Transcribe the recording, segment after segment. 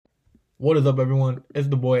What is up, everyone? It's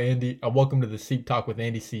the boy Andy, and welcome to the Seep Talk with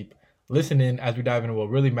Andy Seep. Listen in as we dive into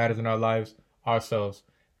what really matters in our lives, ourselves.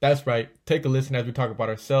 That's right, take a listen as we talk about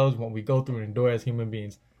ourselves, what we go through and endure as human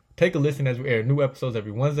beings. Take a listen as we air new episodes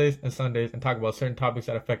every Wednesdays and Sundays and talk about certain topics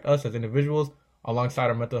that affect us as individuals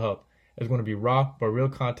alongside our mental health. It's going to be raw, but real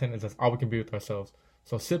content, as that's all we can be with ourselves.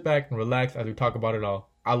 So sit back and relax as we talk about it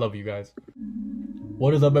all. I love you guys.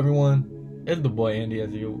 What is up, everyone? It's the boy Andy,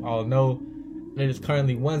 as you all know. It is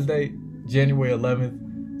currently Wednesday, January 11th,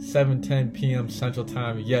 7:10 p.m. Central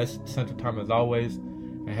Time. Yes, Central Time as always.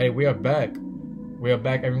 And hey, we are back. We are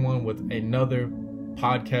back, everyone, with another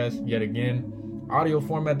podcast yet again. Audio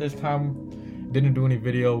format this time. Didn't do any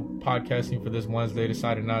video podcasting for this Wednesday.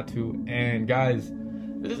 Decided not to. And guys,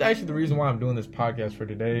 this is actually the reason why I'm doing this podcast for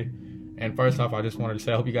today. And first off, I just wanted to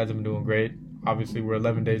say I hope you guys have been doing great. Obviously, we're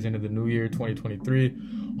 11 days into the new year,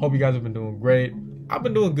 2023. Hope you guys have been doing great. I've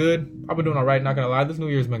been doing good. I've been doing all right, not going to lie. This new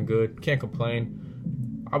year's been good. Can't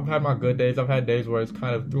complain. I've had my good days. I've had days where it's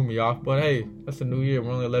kind of threw me off. But hey, that's the new year.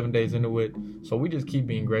 We're only 11 days into it. So we just keep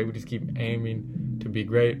being great. We just keep aiming to be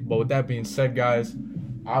great. But with that being said, guys,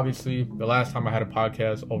 obviously, the last time I had a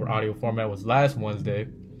podcast over audio format was last Wednesday.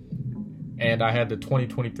 And I had the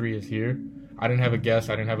 2023 is here. I didn't have a guest.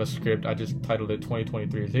 I didn't have a script. I just titled it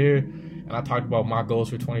 2023 is here. And I talked about my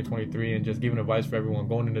goals for 2023 and just giving advice for everyone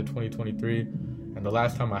going into 2023. And the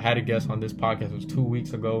last time I had a guest on this podcast was 2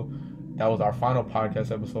 weeks ago. That was our final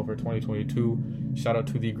podcast episode for 2022. Shout out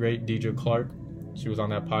to the great DJ Clark. She was on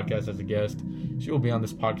that podcast as a guest. She will be on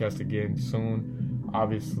this podcast again soon.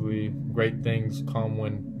 Obviously, great things come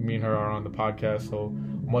when me and her are on the podcast. So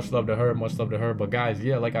much love to her, much love to her. But guys,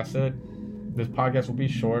 yeah, like I said, this podcast will be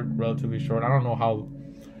short, relatively short. I don't know how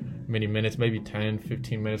many minutes, maybe 10,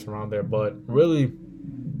 15 minutes around there. But really,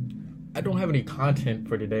 I don't have any content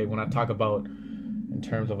for today when I talk about in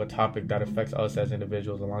terms of a topic that affects us as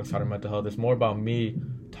individuals alongside our mental health. It's more about me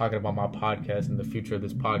talking about my podcast and the future of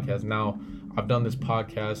this podcast. Now, I've done this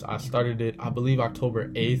podcast. I started it, I believe October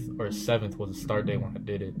 8th or 7th was the start date when I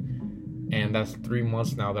did it. And that's 3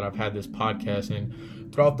 months now that I've had this podcast.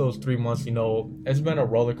 And throughout those 3 months, you know, it's been a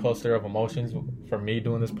roller coaster of emotions for me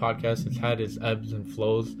doing this podcast. It's had its ebbs and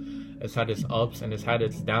flows. It's had its ups and it's had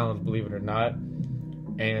its downs, believe it or not.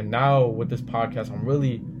 And now with this podcast, I'm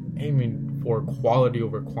really aiming for quality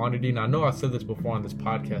over quantity. And I know I said this before on this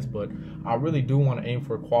podcast, but I really do want to aim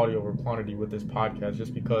for quality over quantity with this podcast,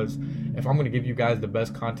 just because if I'm going to give you guys the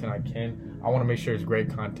best content I can, I want to make sure it's great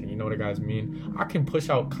content. You know what I guys mean? I can push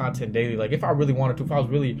out content daily. Like if I really wanted to, if I was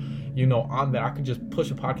really, on that, I could just push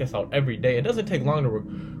a podcast out every day. It doesn't take long to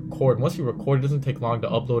record. Once you record, it doesn't take long to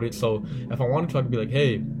upload it. So if I wanted to, I could be like,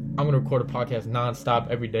 hey, I'm going to record a podcast nonstop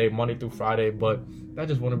every day, Monday through Friday, but I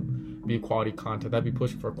just want to be quality content. That'd be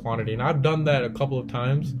pushing for quantity. And I've done that a couple of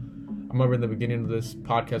times. I remember in the beginning of this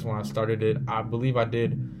podcast when I started it, I believe I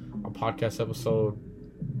did a podcast episode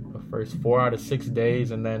the first 4 out of 6 days.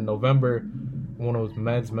 And then November, when it was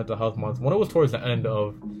Men's Mental Health Month, when it was towards the end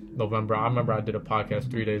of November, I remember I did a podcast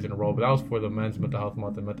 3 days in a row, but that was for the Men's Mental Health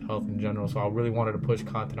Month and mental health in general. So I really wanted to push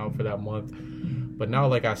content out for that month. But now,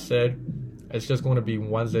 like I said, it's just going to be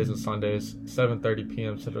Wednesdays and Sundays, 7:30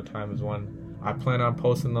 p.m. Central Time is when I plan on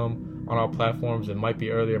posting them on all platforms. It might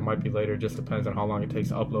be earlier, it might be later. It just depends on how long it takes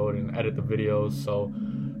to upload and edit the videos. So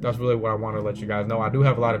that's really what I want to let you guys know. I do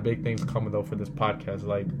have a lot of big things coming, though, for this podcast.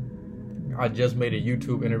 Like, I just made a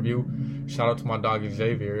YouTube interview. Shout out to my dog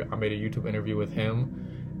Xavier. I made a YouTube interview with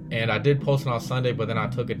him. And I did post it on Sunday, but then I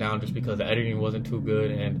took it down just because the editing wasn't too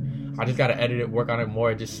good. And I just got to edit it, work on it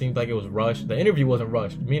more. It just seemed like it was rushed. The interview wasn't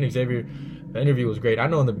rushed. Me and Xavier, the interview was great. I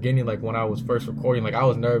know in the beginning, like when I was first recording, like I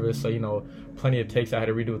was nervous. So, plenty of takes I had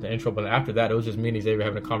to redo with the intro. But after that, it was just me and Xavier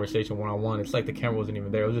having a conversation one-on-one. It's like the camera wasn't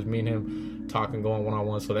even there. It was just me and him talking, going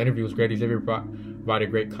one-on-one. So the interview was great. Xavier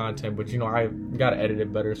provided great content. But, I got to edit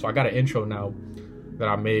it better. So I got an intro now that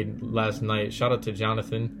I made last night. Shout out to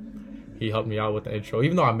Jonathan. He helped me out with the intro.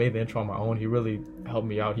 Even though I made the intro on my own, he really helped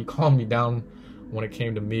me out. He calmed me down when it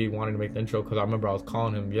came to me wanting to make the intro, because I remember I was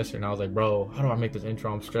calling him yesterday and I was like, bro, how do I make this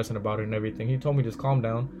intro? I'm stressing about it and everything. He told me just calm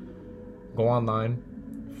down, go online,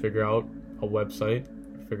 figure out a website,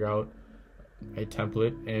 figure out a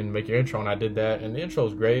template, and make your intro. And I did that, and the intro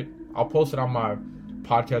is great. I'll post it on my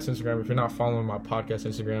podcast Instagram. If you're not following my podcast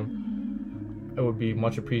Instagram, it would be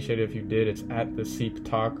much appreciated if you did. It's at the Seep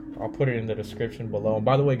Talk. I'll put it in the description below. And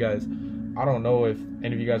by the way, guys, I don't know if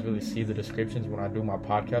any of you guys really see the descriptions when I do my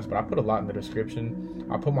podcast, but I put a lot in the description.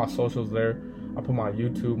 I put my socials there. I put my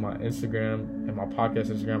YouTube, my Instagram, and my podcast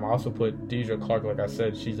Instagram. I also put DJ Clark. Like I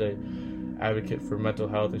said, she's a advocate for mental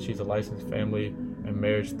health, and she's a licensed family and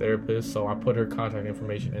marriage therapist. So I put her contact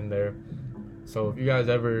information in there. So if you guys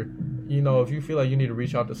ever, if you feel like you need to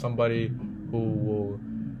reach out to somebody who will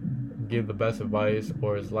give the best advice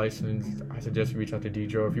or is licensed, I suggest you reach out to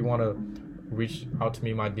DJ. Or if you want to reach out to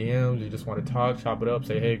me in my DMs, you just want to talk, chop it up,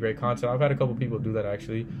 say, hey, great content. I've had a couple people do that,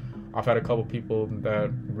 actually. I've had a couple people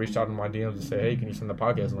that reached out in my DMs and say, hey, can you send the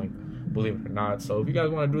podcast link? Believe it or not. So if you guys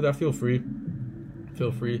want to do that, feel free.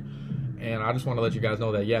 And I just want to let you guys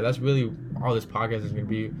know that, yeah, that's really all this podcast is going to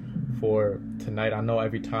be for tonight. I know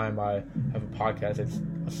every time I have a podcast, it's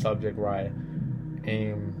a subject where I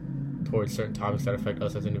aim towards certain topics that affect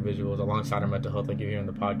us as individuals alongside our mental health, like you hear in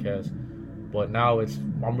the podcast. But now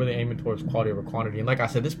I'm really aiming towards quality over quantity. And like I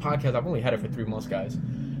said, this podcast, I've only had it for 3 months, guys.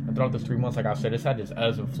 And throughout those 3 months, like I said, it's had its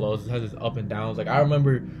ebbs and flows. It has its up and downs. Like, I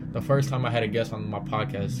remember the first time I had a guest on my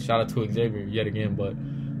podcast. Shout out to Xavier yet again. But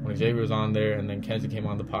when Xavier was on there and then Kenzie came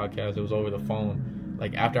on the podcast, it was over the phone.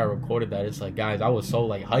 Like, after I recorded that, it's like, guys, I was so,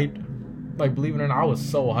 like, hyped. Like, believe it or not, I was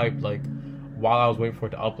so hyped. Like, while I was waiting for it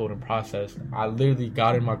to upload and process, I literally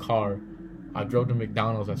got in my car. I drove to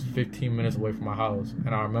McDonald's. That's 15 minutes away from my house.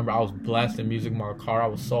 And I remember I was blasting music in my car. I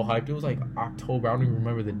was so hyped. It was like October. I don't even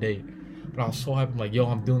remember the date. But I was so hyped. I'm like, yo,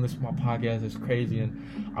 I'm doing this for my podcast. It's crazy.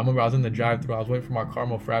 And I remember I was in the drive-thru. I was waiting for my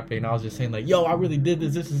caramel frappe. And I was just saying, like, yo, I really did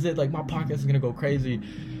this. This is it. Like, my podcast is going to go crazy.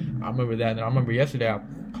 I remember that. And I remember yesterday I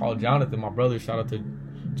called Jonathan, my brother. Shout out to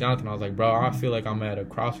Jonathan. I was like, bro, I feel like I'm at a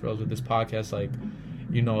crossroads with this podcast. Like,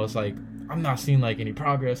 it's like, I'm not seeing like any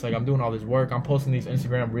progress. Like, I'm doing all this work. I'm posting these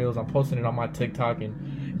Instagram reels. I'm posting it on my TikTok, and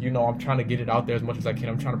I'm trying to get it out there as much as I can.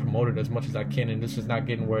 I'm trying to promote it as much as I can, and this is not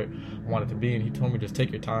getting where I want it to be. And he told me, just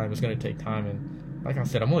take your time. It's gonna take time. And like I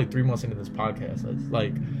said, I'm only 3 months into this podcast. It's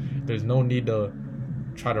like there's no need to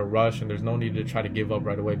try to rush, and there's no need to try to give up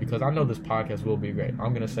right away, because I know this podcast will be great.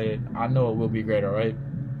 I'm gonna say it. I know it will be great. All right.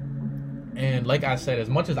 And like I said, as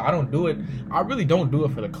much as I don't do it, I really don't do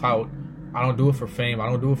it for the clout. I don't do it for fame. I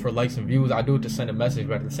don't do it for likes and views. I do it to send a message.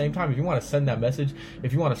 But at the same time, if you want to send that message,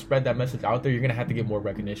 if you want to spread that message out there, you're going to have to get more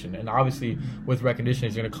recognition. And obviously, with recognition,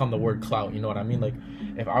 it's going to come the word clout. You know what I mean? Like,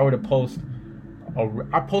 if I were to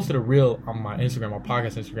I posted a reel on my Instagram, my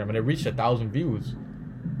podcast Instagram, and it reached 1,000 views.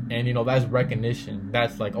 And, that's recognition.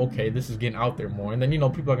 That's like, okay, this is getting out there more. And then,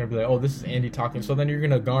 people are going to be like, oh, this is Andy talking. So then you're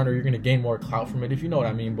going to gain more clout from it, if you know what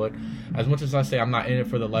I mean. But as much as I say I'm not in it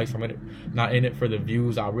for the likes, not in it for the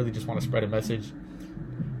views, I really just want to spread a message.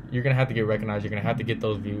 You're going to have to get recognized. You're going to have to get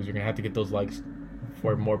those views. You're going to have to get those likes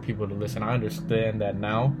for more people to listen. I understand that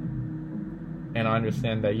now. And I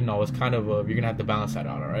understand that, it's kind of you're going to have to balance that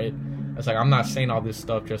out, all right? It's like, I'm not saying all this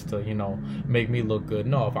stuff just to, make me look good.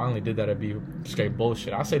 No, if I only did that, it'd be straight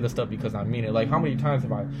bullshit. I say this stuff because I mean it. Like, how many times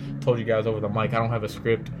have I told you guys over the mic, I don't have a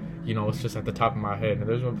script, it's just at the top of my head. And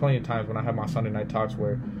there's been plenty of times when I have my Sunday night talks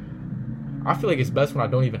where I feel like it's best when I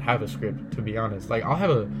don't even have a script, to be honest. Like, I'll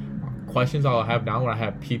have questions I'll have down when I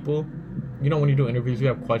have people. When you do interviews, you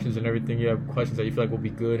have questions and everything. You have questions that you feel like will be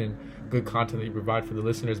good and good content that you provide for the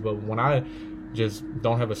listeners. But when I just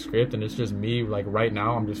don't have a script and it's just me, like right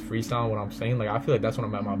now I'm just freestyling what I'm saying, like I feel like that's when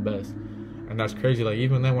I'm at my best. And that's crazy. Like,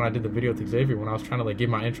 even then when I did the video with Xavier, when I was trying to like get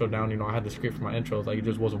my intro down, I had the script for my intro, it's like it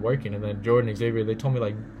just wasn't working. And then Jordan and Xavier, they told me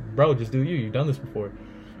like, bro, just do you've done this before.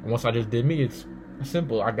 And once I just did me, it's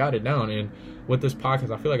simple. I got it down. And with this podcast,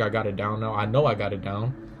 I feel like I got it down now. I know I got it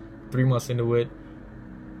down. 3 months into it,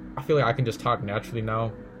 I feel like I can just talk naturally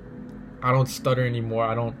now. I don't stutter anymore.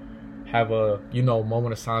 I don't have a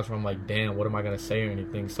moment of silence where I'm like, damn, what am I gonna say or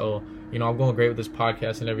anything. So I'm going great with this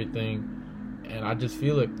podcast and everything, and I just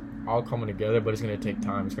feel it all coming together. But it's gonna take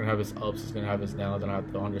time. It's gonna have its ups, it's gonna have its downs, and I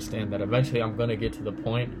have to understand that eventually I'm gonna get to the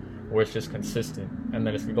point where it's just consistent, and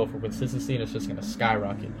then it's gonna go from consistency and it's just gonna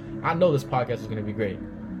skyrocket. I know this podcast is gonna be great.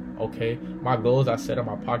 Okay, my goals I set on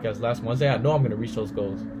my podcast last Wednesday, I know I'm gonna reach those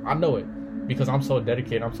goals. I know it because I'm so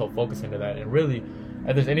dedicated, I'm so focused into that. And really,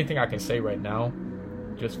 if there's anything I can say right now,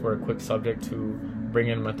 just for a quick subject to bring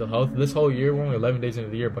in mental health, this whole year, we're only 11 days into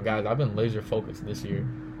the year, but guys, I've been laser focused this year.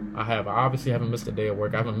 I obviously haven't missed a day of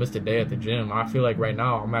work. I haven't missed a day at the gym. I feel like right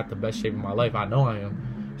now I'm at the best shape of my life. I know I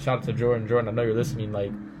am. Shout out to Jordan, I know you're listening.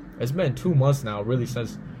 Like, it's been 2 months now, really,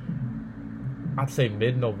 since I'd say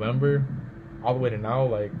mid-November all the way to now,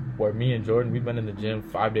 like, where me and Jordan, we've been in the gym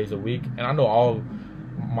 5 days a week. And I know all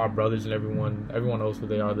my brothers and everyone knows who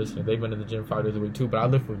they are listening. They've been in the gym 5 days a week too, but I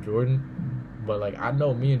live with Jordan. But, like, I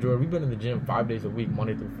know me and Jordan, we've been in the gym 5 days a week,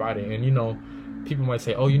 Monday through Friday. And, people might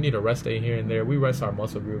say, oh, you need a rest day here and there. We rest our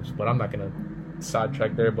muscle groups, but I'm not going to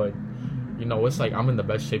sidetrack there. But, it's like I'm in the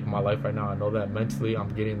best shape of my life right now. I know that mentally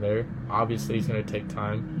I'm getting there. Obviously, it's going to take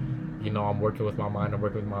time. I'm working with my mind. I'm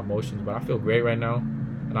working with my emotions. But I feel great right now.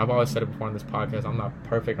 And I've always said it before on this podcast, I'm not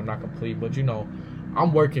perfect. I'm not complete. But,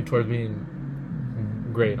 I'm working towards being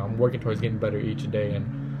great. I'm working towards getting better each day.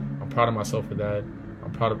 And I'm proud of myself for that. I'm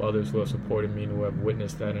I'm proud of others who have supported me and who have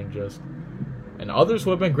witnessed that, and others who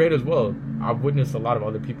have been great as well. I've witnessed a lot of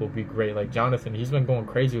other people be great. Like Jonathan, he's been going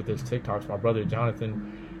crazy with his TikToks. My brother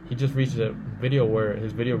Jonathan, he just reached a video where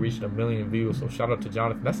his video reached 1 million views. So shout out to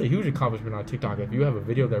Jonathan. That's a huge accomplishment on TikTok. If you have a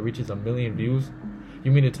video that reaches 1 million views,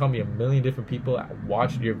 you mean to tell me 1 million different people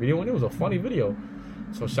watched your video and it was a funny video?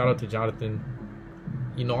 So shout out to Jonathan.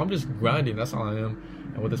 I'm just grinding. That's all I am.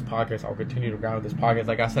 And with this podcast, I'll continue to grind with this podcast.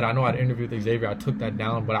 Like I said, I know I'd interview with Xavier. I took that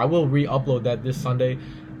down, but I will re-upload that this Sunday.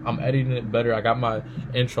 I'm editing it better. I got my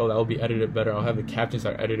intro that will be edited better. I'll have the captions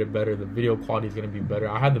that are edited better. The video quality is going to be better.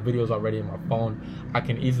 I have the videos already in my phone. I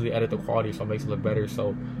can easily edit the quality so it makes it look better.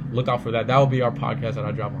 So look out for that. That will be our podcast that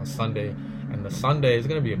I drop on Sunday. And the Sunday is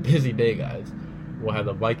going to be a busy day, guys. We'll have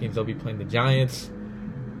the Vikings. They'll be playing the Giants.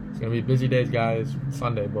 It's going to be busy days, guys.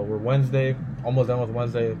 Sunday. But we're Wednesday. Almost done with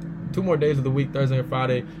Wednesday. 2 more days of the week, Thursday and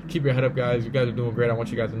Friday. Keep your head up, guys. You guys are doing great. I want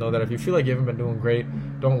you guys to know that. If you feel like you haven't been doing great,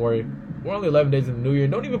 don't worry. We're only 11 days in the new year.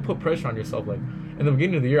 Don't even put pressure on yourself. Like, in the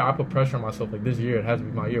beginning of the year, I put pressure on myself. Like, this year, it has to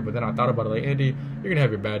be my year. But then I thought about it. Like, Andy, you're going to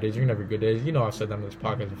have your bad days. You're going to have your good days. I've said that on this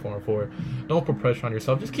podcast before. Don't put pressure on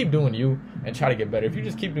yourself. Just keep doing you and try to get better. If you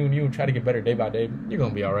just keep doing you and try to get better day by day, you're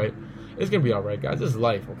going to be all right. It's going to be all right, guys. This is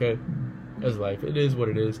life, okay? It's life. It is what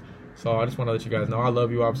it is. So I just want to let you guys know I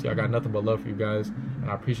love you. Obviously, I got nothing but love for you guys. And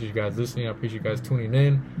I appreciate you guys listening. I appreciate you guys tuning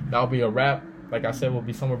in. That'll be a wrap. Like I said, we'll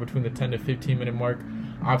be somewhere between the 10 to 15 minute mark.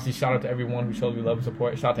 Obviously, shout out to everyone who shows me love and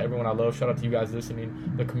support. Shout out to everyone I love. Shout out to you guys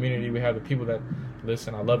listening. The community we have, the people that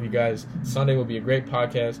listen. I love you guys. Sunday will be a great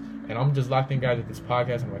podcast. And I'm just locked in, guys, with this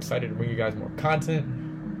podcast. I'm excited to bring you guys more content.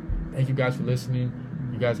 Thank you guys for listening.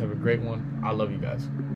 You guys have a great one. I love you guys.